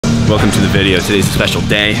Welcome to the video. Today's a special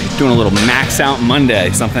day. Doing a little max out Monday,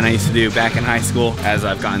 something I used to do back in high school. As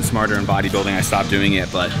I've gotten smarter in bodybuilding, I stopped doing it,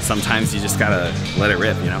 but sometimes you just gotta let it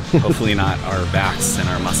rip, you know? Hopefully not our backs and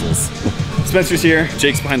our muscles. Spencer's here.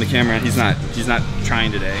 Jake's behind the camera. He's not trying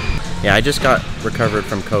today. Yeah, I just got recovered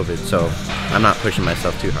from COVID, so I'm not pushing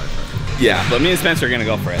myself too hard. Yeah, but me and Spencer are gonna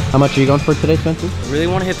go for it. How much are you going for today, Spencer? I really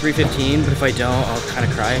want to hit 315, but if I don't, I'll kind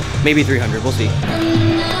of cry. Maybe 300, we'll see.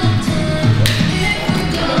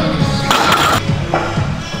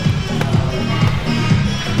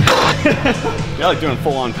 You're like doing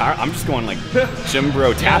full on power. I'm just going like gym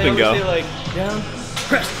bro tap and go. Like, down,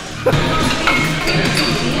 press.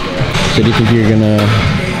 So do you think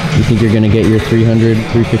you're gonna get your 300,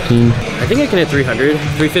 315? I think I can hit 300,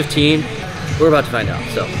 315. We're about to find out,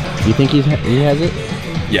 so. You think he has it?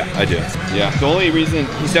 Yeah, I do. Yeah. The only reason,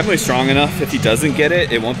 he's definitely strong enough. If he doesn't get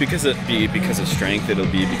it, it won't be because of strength. It'll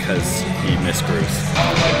be because he misgrews.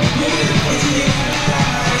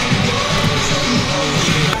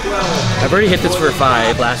 I've already hit this for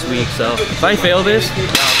 5 last week, so if I fail this,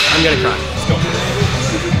 I'm gonna cry. Let's go.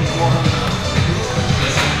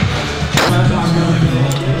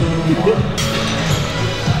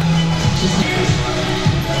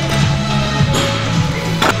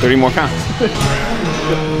 30 more pounds.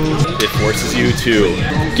 It forces you to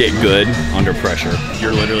get good under pressure.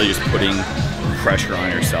 You're literally just putting pressure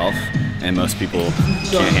on yourself, and most people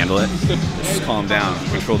can't handle it. Just calm down,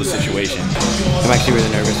 control the situation. I'm actually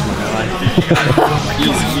really nervous, I'm not gonna lie.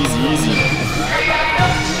 Easy, easy, easy.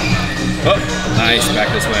 Oh, nice, back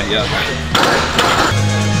this way, yep.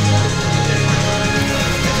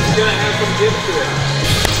 You're gonna add some dip to it.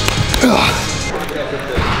 Up.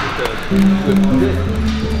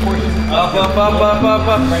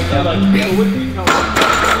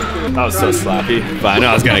 That was so slappy, but I know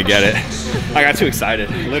I was gonna get it. I got too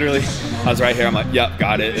excited. Literally, I was right here. I'm like, yep,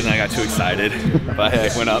 got it. And then I got too excited. But I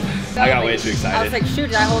went up. I got way too excited. I was like, shoot,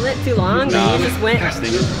 did I hold it too long? No, you just went. I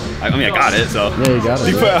mean, I got it, so. Yeah, you got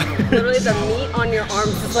it. Literally, the meat on your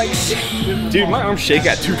arms is like, dude, my arms shake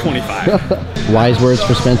at 225. Wise words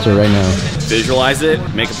for Spencer right now. Visualize it.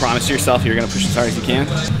 Make a promise to yourself. You're gonna push as hard as you can.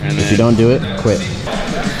 And if you don't do it, quit.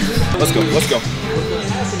 Let's go. Let's go. Push.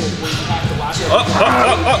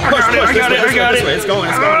 I got it. It's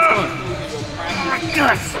going. Oh my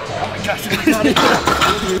gosh.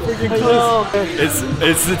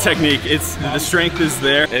 It's the technique. The strength is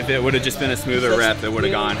there. If it would have just been a smoother rep, it would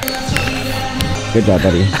have gone. Good job,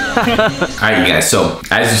 buddy. Alright guys, so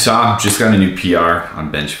as you saw, just got a new PR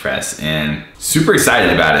on bench press and super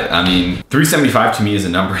excited about it. I mean, 375 to me is a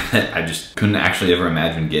number that I just couldn't actually ever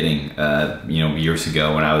imagine getting, years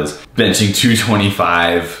ago when I was benching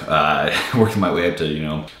 225, working my way up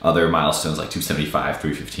to, other milestones like 275,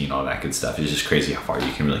 315, all that good stuff. It's just crazy how far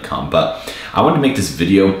you can really come. But I wanted to make this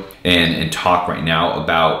video and talk right now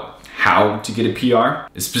about how to get a PR,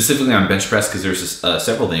 specifically on bench press, because there's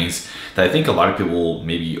several things that I think a lot of people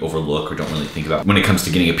maybe overlook or don't really think about when it comes to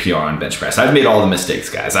getting a PR on bench press. I've made all the mistakes,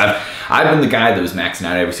 guys. I've been the guy that was maxing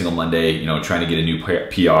out every single Monday, trying to get a new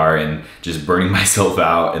PR and just burning myself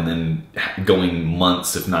out and then going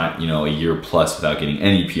months, if not, a year plus without getting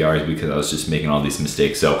any PRs because I was just making all these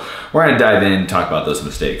mistakes. So we're gonna dive in and talk about those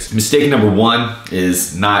mistakes. Mistake number 1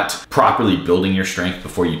 is not properly building your strength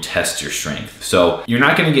before you test your strength. So you're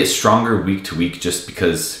not gonna get stronger week to week just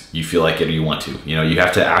because you feel like it or you want to. You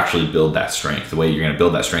have to actually build that strength. The way you're gonna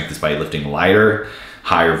build that strength is by lifting lighter,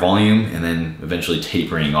 higher volume, and then eventually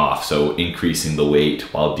tapering off. So increasing the weight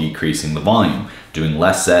while decreasing the volume, doing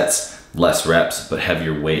less sets, less reps, but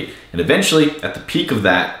heavier weight. And eventually, at the peak of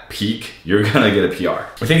that peak, you're gonna get a PR.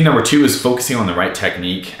 I think number 2 is focusing on the right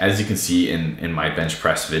technique. As you can see in my bench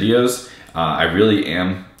press videos, I really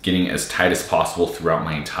am getting as tight as possible throughout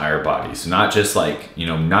my entire body. So not just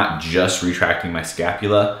not just retracting my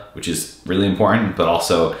scapula, which is really important, but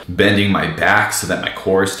also bending my back so that my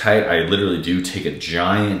core is tight. I literally do take a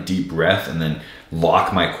giant deep breath and then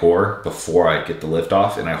lock my core before I get the lift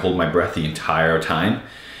off, and I hold my breath the entire time.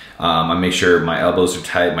 I make sure my elbows are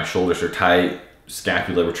tight, my shoulders are tight,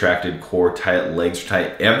 scapula retracted, core tight, legs are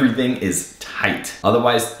tight, everything is tight.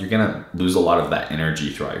 Otherwise, you're gonna lose a lot of that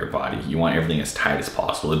energy throughout your body. You want everything as tight as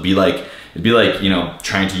possible. It'd be like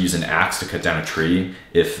trying to use an axe to cut down a tree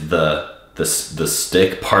if the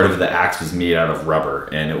stick part of the axe was made out of rubber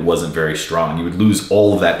and it wasn't very strong. You would lose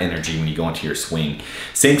all of that energy when you go into your swing.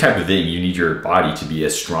 Same type of thing, you need your body to be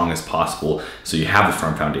as strong as possible so you have a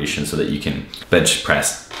firm foundation so that you can bench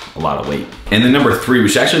press a lot of weight. And then number 3,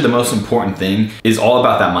 which is actually the most important thing, is all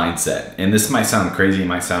about that mindset. And this might sound crazy, it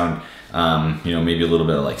might sound maybe a little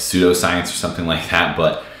bit of like pseudoscience or something like that,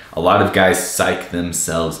 but a lot of guys psych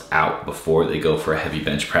themselves out before they go for a heavy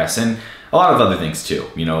bench press, and a lot of other things too.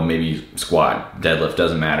 You know, maybe squat, deadlift,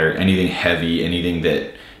 doesn't matter. Anything heavy, anything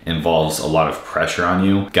that involves a lot of pressure on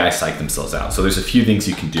you, guys psych themselves out. So there's a few things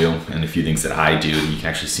you can do and a few things that I do that you can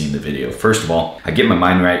actually see in the video. First of all, I get my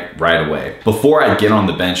mind right away. Before I get on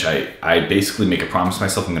the bench, I basically make a promise to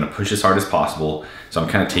myself I'm gonna push as hard as possible. So I'm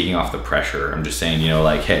kind of taking off the pressure. I'm just saying, you know,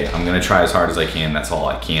 like, hey, I'm gonna try as hard as I can. That's all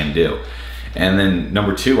I can do. And then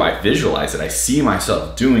number two, I visualize it. I see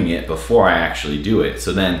myself doing it before I actually do it.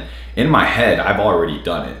 So then in my head, I've already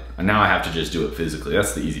done it. And now I have to just do it physically.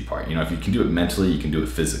 That's the easy part. You know, if you can do it mentally, you can do it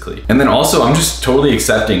physically. And then also, I'm just totally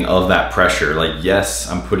accepting of that pressure. Like, yes,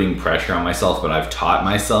 I'm putting pressure on myself, but I've taught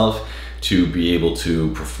myself to be able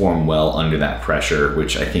to perform well under that pressure,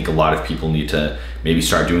 which I think a lot of people need to maybe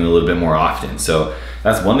start doing a little bit more often. So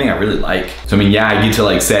that's one thing I really like. So I mean, yeah, I get to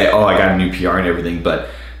like say, oh, I got a new PR and everything, but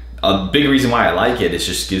a big reason why I like it is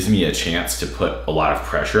just gives me a chance to put a lot of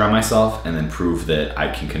pressure on myself and then prove that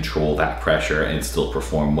I can control that pressure and still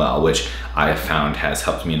perform well, which I have found has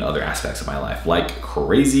helped me in other aspects of my life like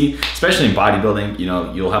crazy, especially in bodybuilding. You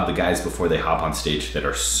know, you'll have the guys before they hop on stage that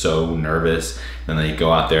are so nervous, then they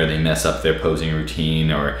go out there, they mess up their posing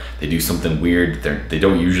routine, or they do something weird they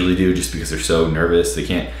don't usually do just because they're so nervous. They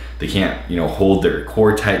can't, you know, hold their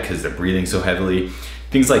core tight because they're breathing so heavily.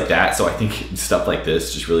 Things like that. So I think stuff like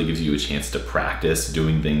this just really gives you a chance to practice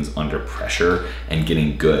doing things under pressure and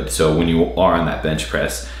getting good. So when you are on that bench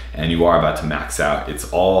press and you are about to max out,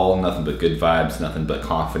 it's all nothing but good vibes, nothing but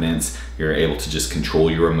confidence. You're able to just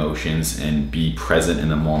control your emotions and be present in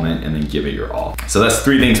the moment and then give it your all. So that's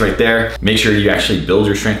 3 things right there. Make sure you actually build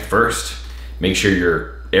your strength first. Make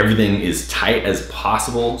sure everything is tight as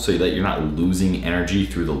possible so that you're not losing energy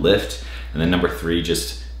through the lift. And then number 3,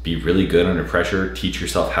 just be really good under pressure, teach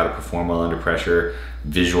yourself how to perform well under pressure,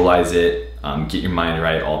 visualize it, get your mind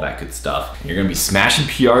right, all that good stuff. And you're gonna be smashing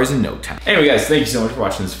PRs in no time. Anyway guys, thank you so much for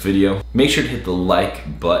watching this video. Make sure to hit the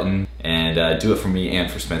like button and do it for me and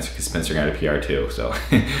for Spencer, because Spencer got a PR too. So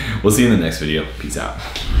we'll see you in the next video. Peace out.